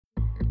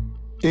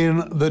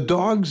In The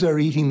Dogs Are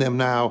Eating Them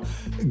Now,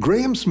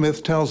 Graeme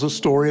Smith tells a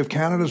story of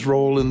Canada's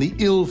role in the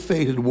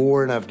ill-fated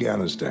war in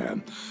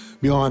Afghanistan.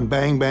 Beyond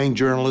bang-bang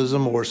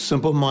journalism or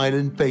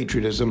simple-minded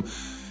patriotism,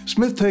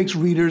 Smith takes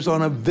readers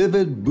on a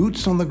vivid,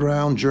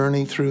 boots-on-the-ground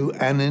journey through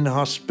an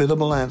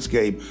inhospitable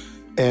landscape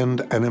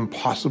and an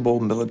impossible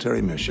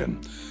military mission.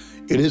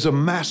 It is a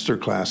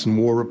masterclass in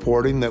war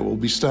reporting that will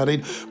be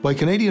studied by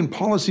Canadian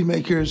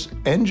policymakers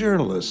and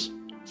journalists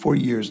for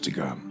years to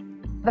come.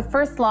 The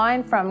first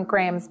line from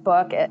Graeme's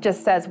book, it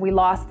just says, "We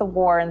lost the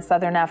war in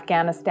southern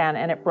Afghanistan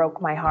and it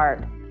broke my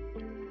heart."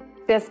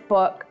 This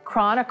book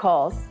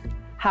chronicles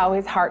how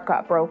his heart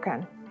got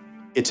broken.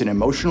 It's an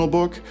emotional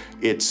book.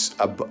 It's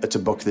a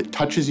book that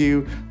touches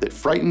you, that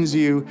frightens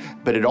you,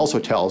 but it also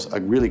tells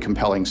a really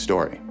compelling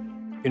story.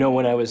 You know,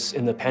 when I was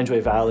in the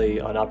Panjwai Valley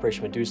on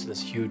Operation Medusa,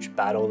 this huge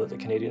battle that the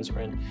Canadians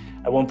were in,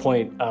 at one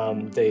point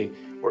they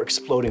were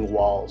exploding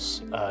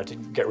walls to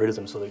get rid of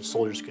them so that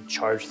soldiers could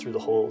charge through the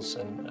holes.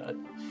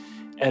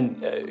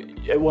 And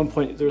at one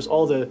point there was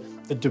all the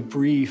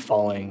debris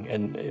falling,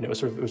 and it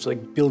was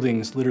like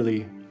buildings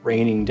literally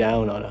raining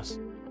down on us.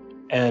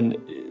 And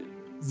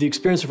the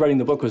experience of writing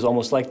the book was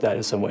almost like that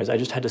in some ways. I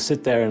just had to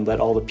sit there and let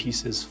all the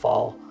pieces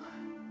fall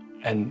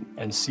and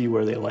see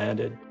where they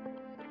landed.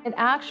 It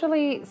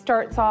actually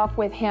starts off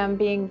with him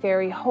being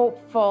very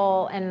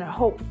hopeful and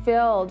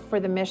hope-filled for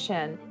the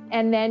mission.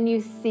 And then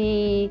you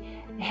see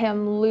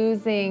him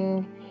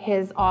losing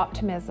his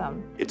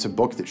optimism. It's a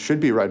book that should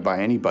be read by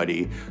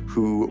anybody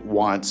who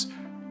wants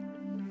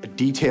a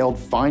detailed,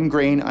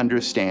 fine-grained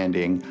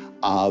understanding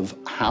of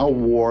how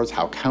wars,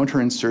 how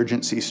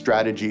counterinsurgency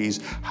strategies,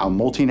 how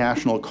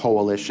multinational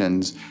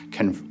coalitions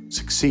can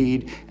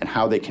succeed and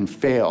how they can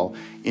fail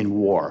in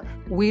war.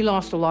 We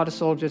lost a lot of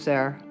soldiers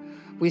there.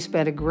 We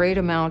spent a great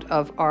amount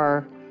of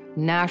our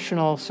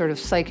national sort of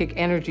psychic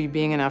energy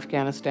being in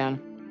Afghanistan.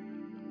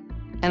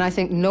 And I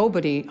think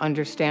nobody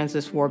understands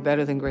this war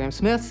better than Graeme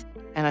Smith,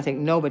 and I think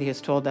nobody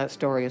has told that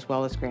story as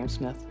well as Graeme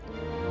Smith.